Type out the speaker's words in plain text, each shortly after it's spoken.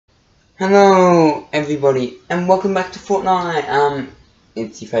Hello everybody and welcome back to Fortnite.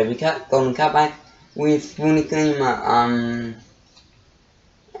 It's your favourite cat, Golden Cat, back with Uniklima.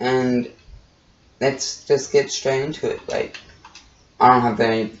 And let's just get straight into it. Like, I don't have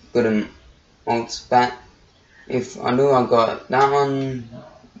very good ults, but if I do, I got that one,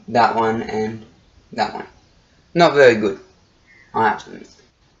 and that one. Not very good, I have to admit.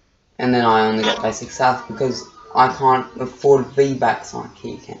 And then I only got basic stuff because I can't afford V-Bucks like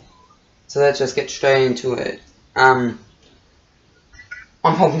he can. So let's just get straight into it. I'm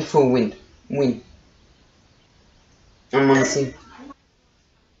hoping for a win.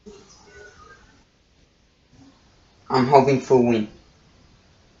 I'm hoping for a win.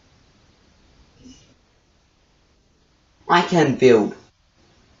 I can build.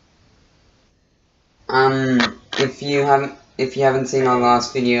 If you haven't seen our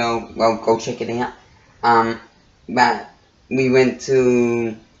last video, well, go check it out. But we went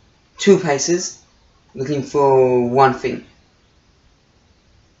to 2 places looking for one thing.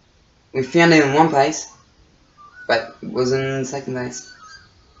 We found it in one place, but it was in the second place.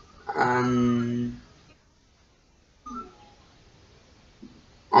 I'm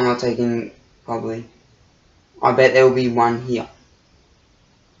not taking, probably. I bet there will be one here.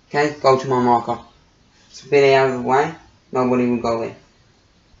 Okay, go to my marker. It's a bit out of the way, nobody will go there.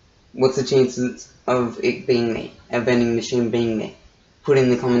 What's the chances of it being there, a vending machine being there? Put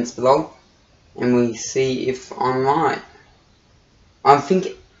in the comments below, and we'll see if I'm right. I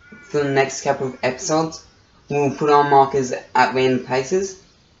think for the next couple of episodes, we'll put our markers at random places,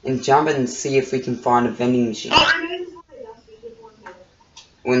 and jump and see if we can find a vending machine.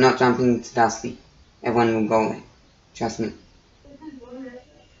 We're not jumping to Dusty. Everyone will go there. Trust me.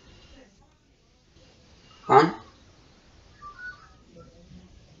 Fun?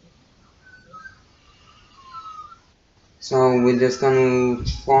 So we're just gonna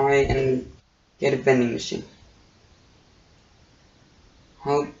try and get a vending machine.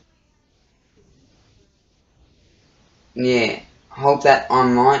 Hope that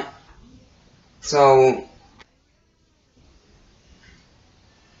I'm right. So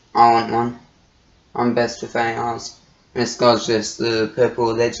I want one. I'm best with ARs. This guy's just the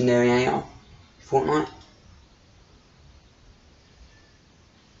purple legendary AR. Fortnite.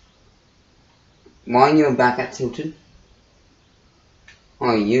 Why are you back at tilted?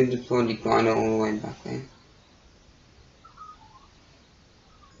 Oh, you deployed your glider all the way back there.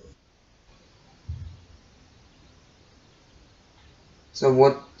 So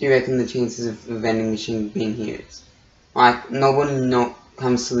what do you reckon the chances of a vending machine being here is? Like, nobody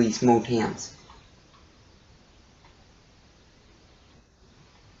comes to these small towns.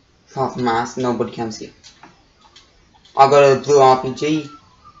 Apart from us, nobody comes here. I got a blue RPG.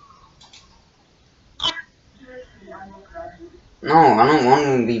 No, I don't want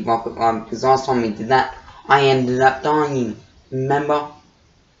to be rocket lab because last time we did that, I ended up dying. Remember?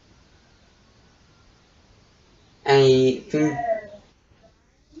 Anything?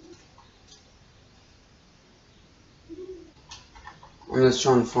 I'm just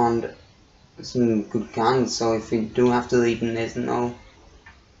trying to find some good guns, so if we do have to leave and there's no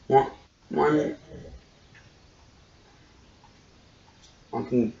one I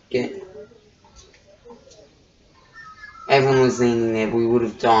can get. Everyone was leaning there, we would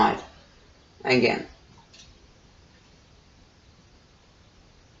have died again.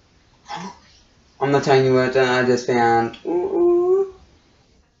 I'm not telling you what I just found. Ooh.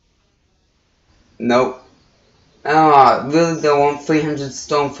 Nope. Oh, really? They want 300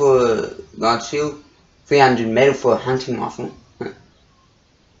 stone for a large shield? 300 metal for a hunting rifle?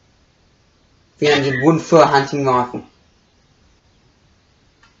 300 wood for a hunting rifle?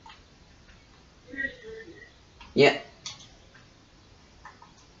 Yeah.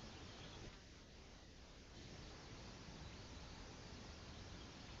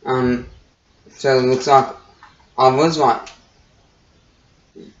 So it looks like I was right.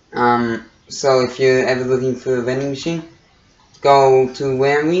 So if you're ever looking for a vending machine, go to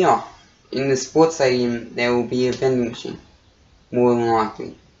where we are. In the sports stadium, there will be a vending machine. More than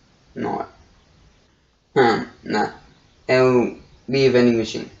likely. Not. No. There will be a vending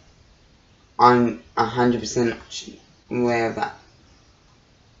machine. I'm 100% aware of that.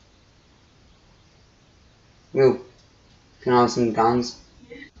 Will, can I have some guns?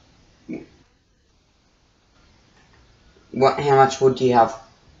 How much wood do you have?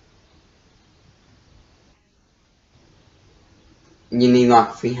 You need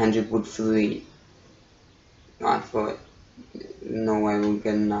like 300 wood for the... I thought no way we'll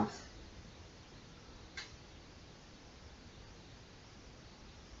get enough.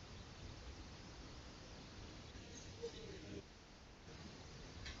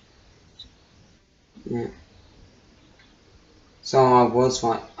 Yeah. So I was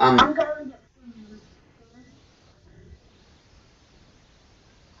right. I'm going to get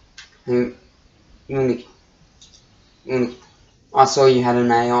Unique, unique. I saw you had an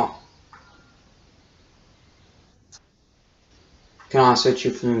AR. Can I switch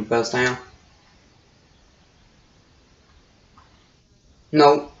you from burst AR?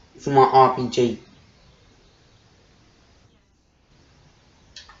 No, for my RPG.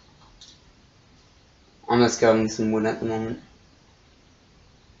 I'm just getting some wood at the moment.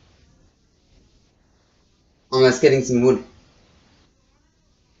 I'm just getting some wood.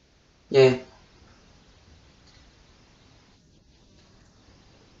 Yeah.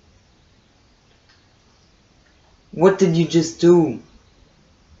 What did you just do?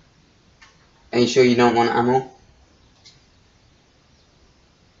 Are you sure you don't want ammo?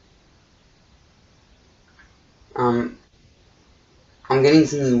 Um, I'm getting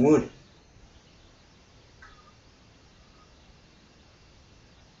some wood.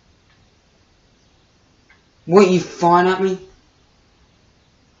 What, you fired at me?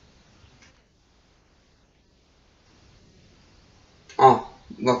 Oh,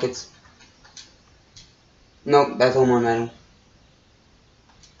 rockets. Nope, that's all my metal.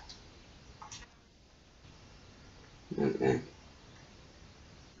 Okay.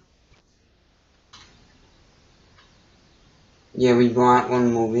 Yeah, we got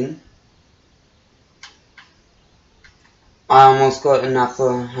one moving. I almost got enough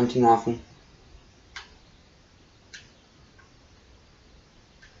for a hunting rifle.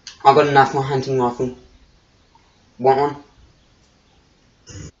 I got enough for a hunting rifle. Want one?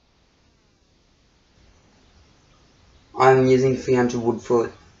 I'm using 300 wood for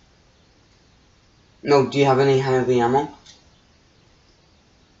it. No, do you have any heavy ammo?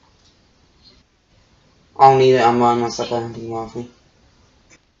 I'll need it, I'm buying myself a hunting rifle.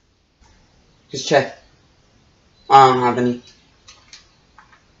 Just check. I don't have any.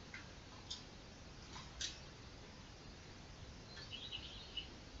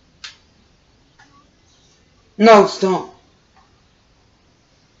 No, stop!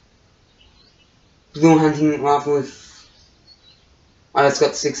 Blue hunting rifle with... I just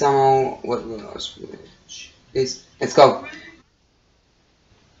got 6 ammo. What else? This. Let's go.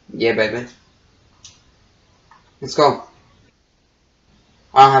 Yeah, baby. Let's go.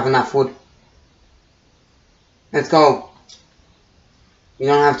 I don't have enough wood. Let's go. We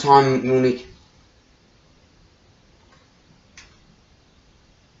don't have time, Munich.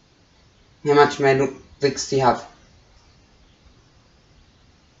 How much metal bricks do you have?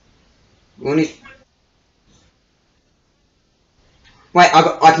 Munich. Wait,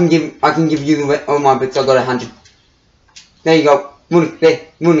 I can give you all my bricks. I got 100. There you go. Munich there.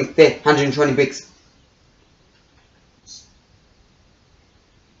 Munich there. 120 bricks.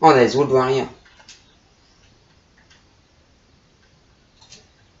 Oh, there's wood right here.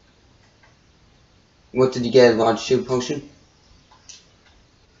 What did you get? A large shield potion?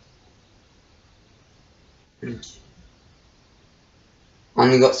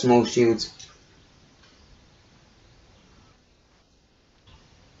 Only got small shields.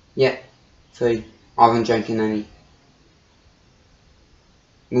 Yeah, 3. I haven't drinking any.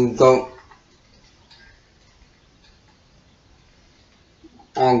 We'll go.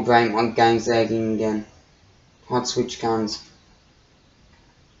 Oh great, my game's lagging again. Hot switch guns.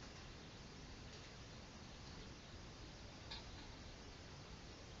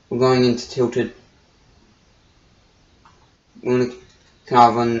 We're going into tilted. Can I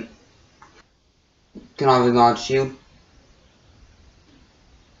have one? Can I have a large shield?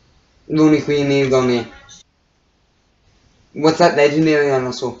 Lunik, we need to go near. What's that legendary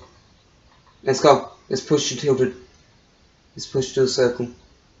dinosaur? Let's go. Let's push to tilted. Let's push to a circle.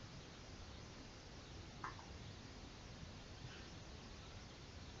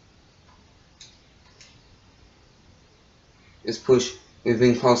 Let's push. We've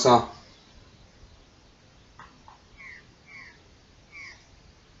been closer.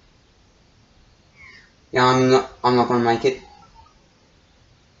 Yeah, I'm not gonna make it.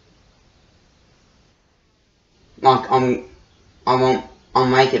 Like I won't. I'll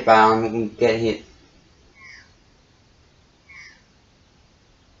make it, but I won't get hit.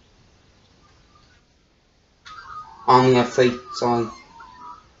 I only have 3, so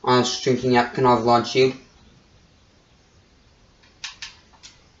I was drinking up. Can I have a large shield?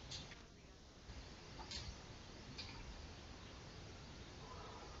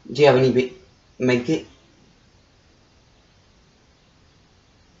 Do you have any bit? Make it.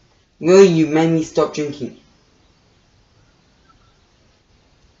 Really, you made me stop drinking.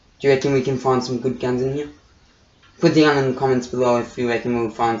 Do you reckon we can find some good guns in here? Put down in the comments below if you reckon we'll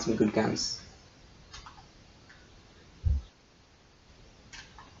find some good guns.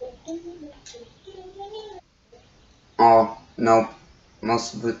 Oh, no.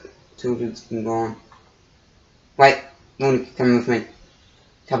 Most of the two dudes can go on. Wait, Mooney, come with me.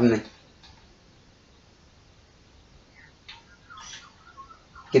 Cover me.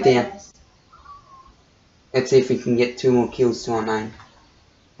 Get down. Let's see if we can get 2 more kills to our name.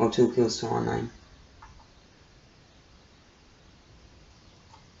 Or 2 kills to our name.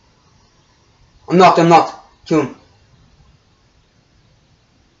 I'm knocked. Kill him.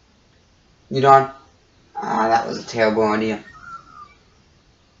 You died? Ah, that was a terrible idea.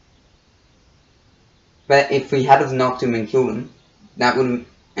 But if we had have knocked him and killed him, that would have,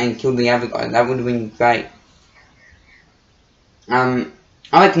 and killed the other guy, that would have been great. I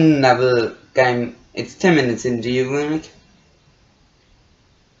reckon another game. It's 10 minutes in. Do you, Runic?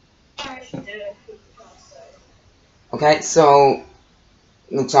 Okay, so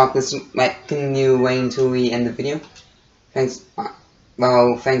looks like this. Can you wait until we end the video? Thanks.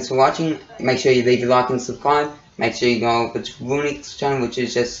 Well, thanks for watching. Make sure you leave a like and subscribe. Make sure you go over to Runic's channel, which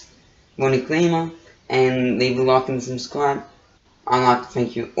is just Runic Gamer, and leave a like and subscribe. I'd like to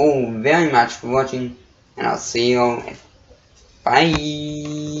thank you all very much for watching, and I'll see you all later.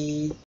 Bye.